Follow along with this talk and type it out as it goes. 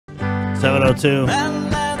702.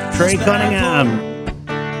 Trey Cunningham,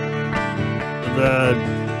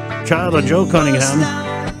 the child of Joe Cunningham.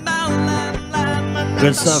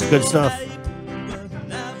 Good stuff, good stuff.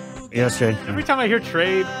 Yes, Jay. Every time I hear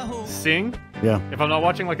Trey sing, yeah, if I'm not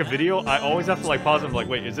watching like a video, I always have to like pause and be like,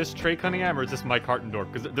 wait, is this Trey Cunningham or is this Mike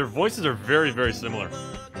Hartendorf? Because their voices are very, very similar.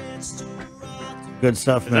 Good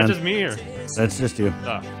stuff, man. Man. Is that just me or? That's just you.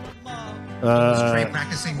 Was Trey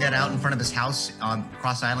practicing that out in front of his house on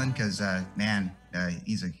Cross Island? Because man,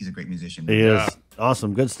 he's a great musician. He is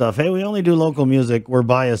awesome, good stuff. Hey, we only do local music. We're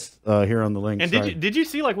biased here on the link. And did you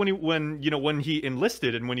see like when he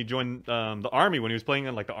enlisted and when he joined the army, when he was playing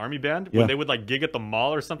in like the army band, when they would like gig at the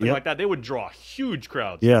mall or something like that, they would draw huge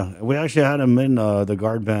crowds. Yeah, we actually had him in the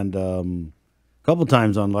guard band a couple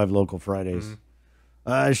times on Live Local Fridays. Mm-hmm.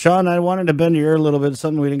 Shawn, I wanted to bend your ear a little bit,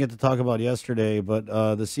 something we didn't get to talk about yesterday, but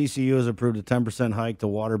the CCU has approved a 10% hike to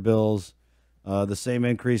water bills. The same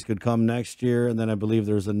increase could come next year, and then I believe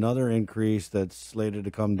there's another increase that's slated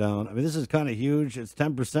to come down. I mean, this is kind of huge. It's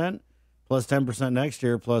 10% plus 10% next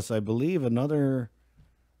year, plus I believe another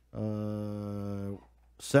 7%.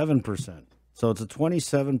 So it's a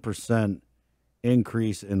 27%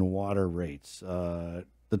 increase in water rates. The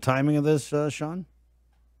timing of this, Shawn?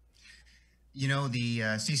 You know, the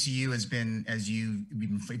CCU has been, if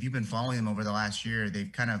you've been following them over the last year,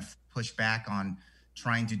 they've kind of pushed back on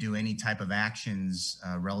trying to do any type of actions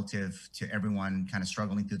relative to everyone kind of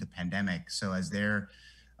struggling through the pandemic. So as they're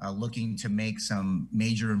looking to make some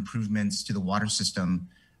major improvements to the water system,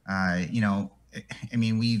 you know, I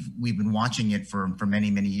mean, we've been watching it for many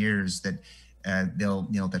years that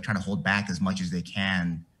they're trying to hold back as much as they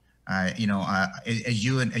can. As you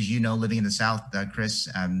know, living in the South, Chris,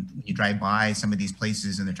 you drive by some of these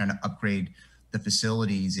places and they're trying to upgrade the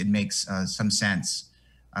facilities. It makes some sense.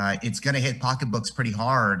 It's going to hit pocketbooks pretty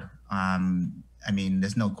hard. I mean,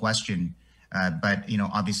 there's no question. But, you know,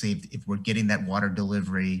 obviously, if we're getting that water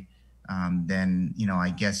delivery, then, you know,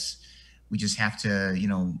 I guess we just have to, you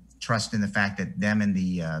know, trust in the fact that them and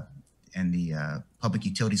the Public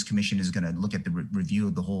Utilities Commission is going to look at the review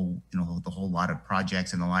of the whole lot of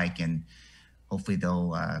projects and the like, and hopefully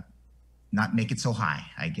they'll not make it so high,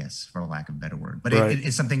 I guess, for lack of a better word. But right.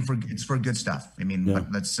 It's something it's for good stuff. I mean,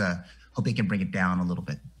 let's hope they can bring it down a little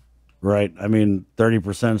bit. Right. I mean,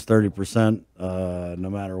 30% is 30%, no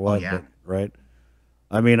matter what. Oh, yeah. But, right.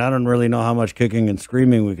 I mean, I don't really know how much kicking and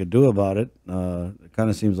screaming we could do about it. It kind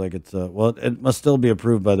of seems like it's well, it must still be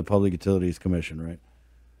approved by the Public Utilities Commission, right?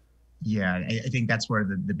 Yeah, I think that's where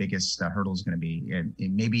the biggest hurdle is going to be. And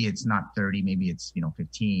maybe it's not 30, maybe it's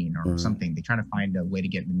 15 or something. They're trying to find a way to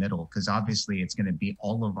get in the middle, because obviously it's going to be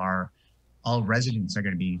all residents are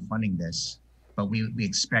going to be funding this, but we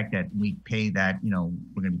expect that we pay that. We're going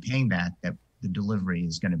to be paying that the delivery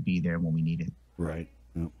is going to be there when we need it. Right.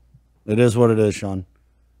 Yeah. It is what it is, Shawn.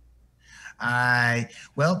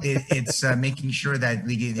 Well, it's making sure that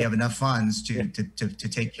they have enough funds to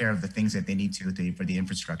take care of the things that they need to for the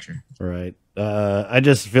infrastructure. Right. I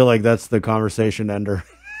just feel like that's the conversation ender.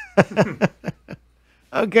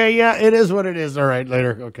 Okay. Yeah, it is what it is. All right.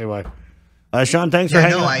 Later. Okay. Bye. Shawn, thanks for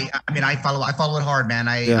hanging out. I follow it hard, man.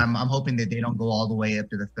 I'm hoping that they don't go all the way up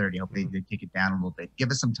to the 30. I hope they take it down a little bit. Give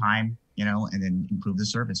us some time, and then improve the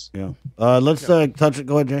service. Yeah. Let's touch it.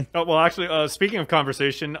 Go ahead, Jay. Oh, well, actually, speaking of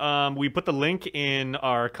conversation, we put the link in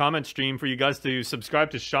our comment stream for you guys to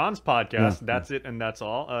subscribe to Shawn's podcast. Yeah. That's it, and that's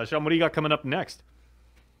all. Shawn, what do you got coming up next?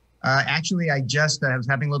 Actually, I just was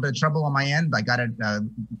having a little bit of trouble on my end. I got it.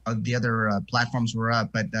 The other platforms were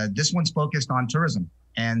up, but this one's focused on tourism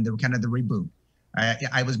and the reboot.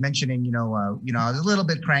 I was mentioning, I was a little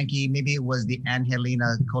bit cranky. Maybe it was the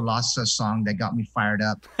Angelina Colasa song that got me fired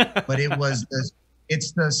up, but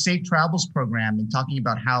it's the Safe Travels program, and talking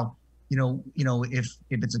about how, if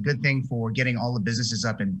it's a good thing for getting all the businesses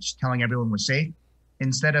up and just telling everyone we're safe,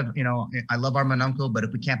 instead of, I love our Manuncle, but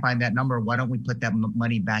if we can't find that number, why don't we put that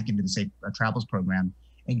money back into the Safe Travels program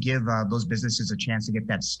and give those businesses a chance to get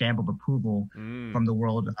that stamp of approval from the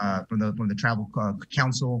world, from the Travel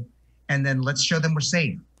Council, and then let's show them we're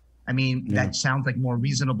safe. I mean, that sounds like more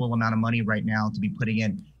reasonable amount of money right now to be putting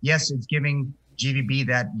in. Yes, it's giving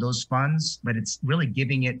GVB those funds, but it's really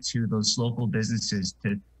giving it to those local businesses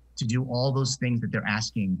to do all those things that they're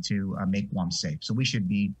asking to make Guam safe. So we should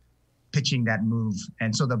be pitching that move.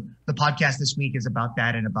 And so the podcast this week is about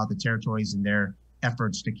that and about the territories and their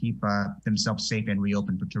efforts to keep themselves safe and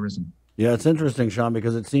reopen for tourism. Yeah, it's interesting, Shawn,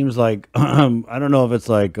 because it seems like, I don't know if it's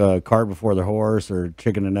like a cart before the horse or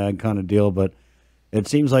chicken and egg kind of deal, but it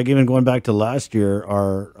seems like even going back to last year,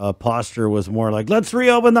 our posture was more like, let's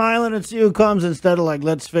reopen the island and see who comes, instead of like,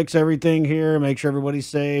 let's fix everything here, make sure everybody's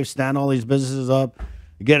safe, stand all these businesses up.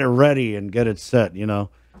 get it ready and get it set.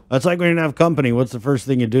 That's like when you have company. What's the first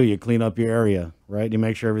thing you do? You clean up your area, right? You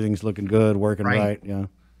make sure everything's looking good, working right.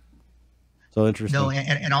 So interesting. No,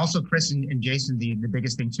 and also Chris and Jason, the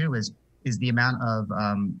biggest thing too is the amount of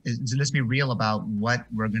let's be real about what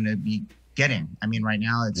we're going to be getting. I mean, right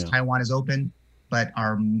now Taiwan is open, but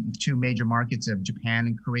our two major markets of Japan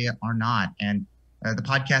and Korea are not. And the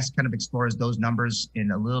podcast kind of explores those numbers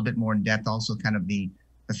in a little bit more in depth. Also, kind of the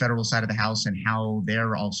federal side of the house and how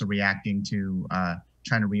they're also reacting to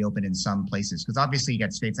trying to reopen in some places. Because obviously, you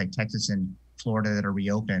got states like Texas and Florida that are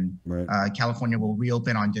reopened. Right. California will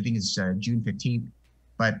reopen on, I think it's June 15th,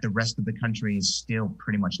 but the rest of the country is still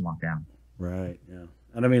pretty much locked down. Right, yeah.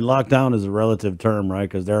 And I mean, lockdown is a relative term, right?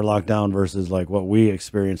 Because their lockdown versus like what we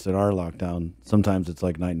experienced in our lockdown, sometimes it's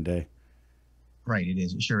like night and day. Right, it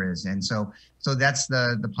is. It sure is. And so that's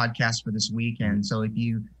the podcast for this week. And so if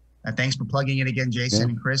you, thanks for plugging it again, Jason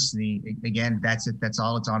and Chris. Again, that's it. That's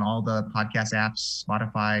all. It's on all the podcast apps,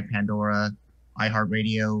 Spotify, Pandora,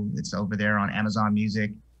 iHeartRadio. It's over there on Amazon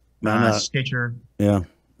Music, Stitcher. Yeah.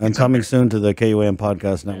 And coming soon to the KUAM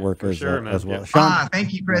Podcast Network as well. Shawn,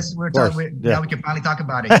 thank you, Chris. Now we can finally talk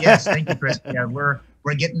about it. Yes, thank you, Chris. Yeah, we're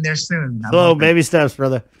getting there soon. So baby steps,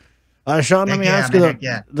 brother. Shawn, let me ask you,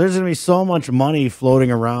 there's going to be so much money floating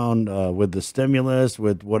around with the stimulus,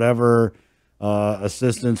 with whatever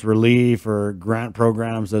assistance, relief, or grant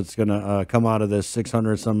programs that's going to come out of this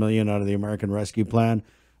 600-some million out of the American Rescue Plan,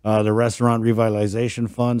 the Restaurant Revitalization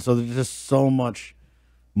Fund. So there's just so much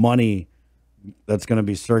money that's going to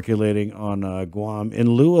be circulating on Guam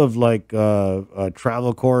in lieu of like a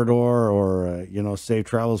travel corridor or safe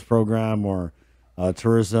travels program or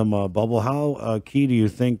tourism bubble. How key do you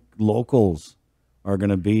think locals are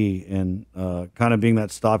going to be in kind of being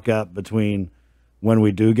that stopgap between when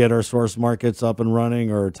we do get our source markets up and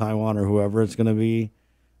running, or Taiwan or whoever it's going to be,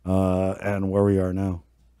 and where we are now?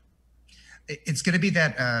 It's going to be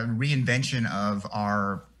that reinvention of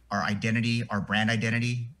our identity, our brand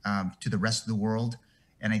identity to the rest of the world.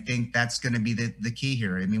 And I think that's going to be the key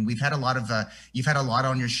here. I mean, we've had a lot of, you've had a lot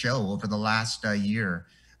on your show over the last year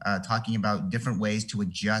talking about different ways to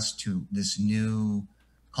adjust to this new,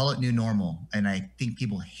 call it new normal. And I think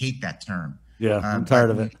people hate that term. Yeah, I'm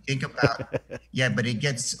tired of it. Think about, but it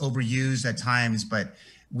gets overused at times, but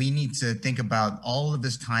we need to think about all of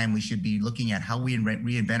this time. We should be looking at how we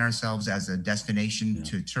reinvent ourselves as a destination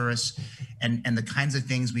to tourists, and the kinds of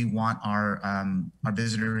things we want our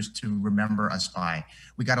visitors to remember us by.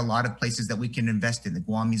 We got a lot of places that we can invest in: the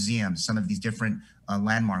Guam Museum, some of these different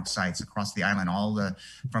landmark sites across the island,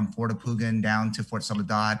 from Fort Apugan down to Fort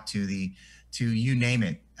Soledad to you name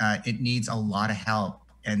it. It needs a lot of help,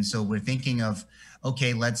 and so we're thinking of,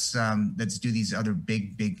 okay, let's do these other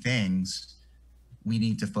big things. We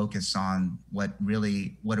need to focus on what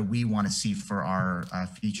do we want to see for our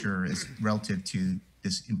future is relative to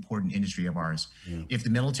this important industry of ours. Yeah. If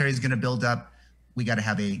the military is going to build up, we got to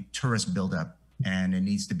have a tourist build up, and it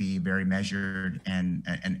needs to be very measured, and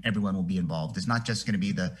everyone will be involved. It's not just going to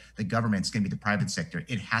be the government, it's going to be the private sector.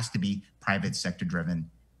 It has to be private sector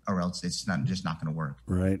driven, or else it's not going to work.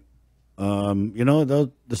 Right.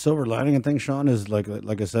 The silver lining and thing, Shawn, is like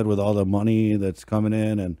I said, with all the money that's coming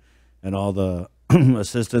in and all the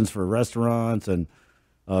assistance for restaurants and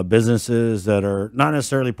businesses that are not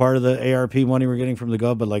necessarily part of the ARP money we're getting from the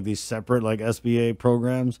gov, but like these separate like SBA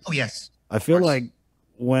programs. Oh, yes. I feel like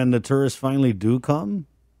when the tourists finally do come,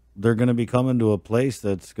 they're going to be coming to a place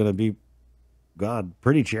that's going to be,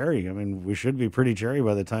 pretty cherry. I mean, we should be pretty cherry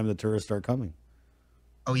by the time the tourists start coming.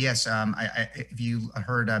 Oh, yes. If you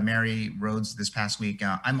heard Mary Rhodes this past week,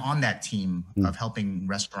 I'm on that team of helping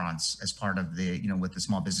restaurants as part of with the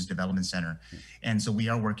Small Business Development Center. And so we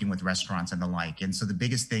are working with restaurants and the like. And so the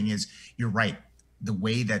biggest thing is, you're right, the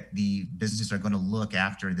way that the businesses are going to look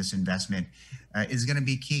after this investment is going to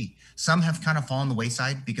be key. Some have kind of fallen the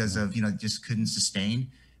wayside because of, just couldn't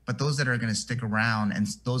sustain. But those that are going to stick around and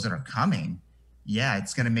those that are coming,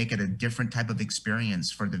 it's going to make it a different type of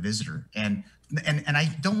experience for the visitor. And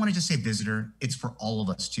I don't want to just say visitor, it's for all of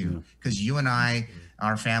us too, because you and I,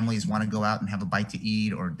 our families want to go out and have a bite to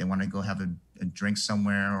eat, or they want to go have a drink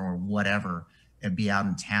somewhere or whatever and be out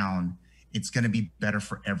in town. It's going to be better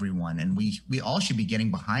for everyone. And we all should be getting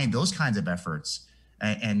behind those kinds of efforts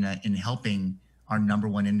and in helping our number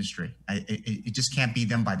one industry. It just can't be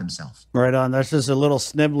them by themselves. Right on. That's just a little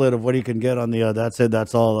sniblet of what you can get on the That's It,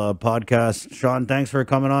 That's All podcast. Shawn, thanks for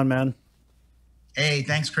coming on, man. Hey,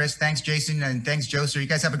 thanks, Chris. Thanks, Jason. And thanks, Joe. So you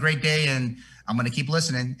guys have a great day, and I'm going to keep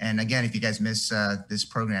listening. And again, if you guys miss this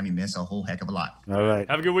program, you miss a whole heck of a lot. All right.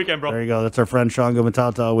 Have a good weekend, bro. There you go. That's our friend Shawn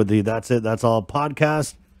Gumataotao with the That's It, That's All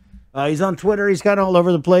podcast. He's on Twitter. He's kind of all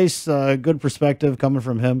over the place. Good perspective coming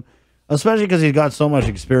from him, especially because he's got so much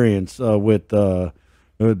experience with the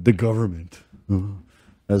government.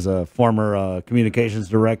 As a former communications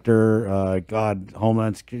director,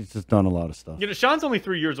 Homeland, he's just done a lot of stuff. You know, Shawn's only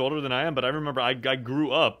 3 years older than I am, but I remember I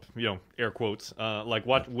grew up, you know, air quotes, like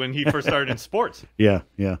when he first started in sports. Yeah.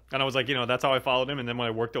 And I was like, you know, that's how I followed him. And then when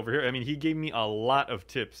I worked over here, I mean, he gave me a lot of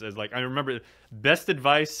tips. As like, I remember best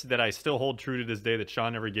advice that I still hold true to this day that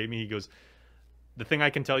Shawn ever gave me. He goes, the thing I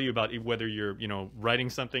can tell you about whether you're, you know, writing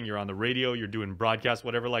something, you're on the radio, you're doing broadcast,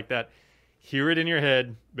 whatever like that, hear it in your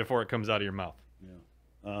head before it comes out of your mouth.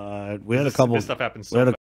 We had a couple. This stuff happens so fast.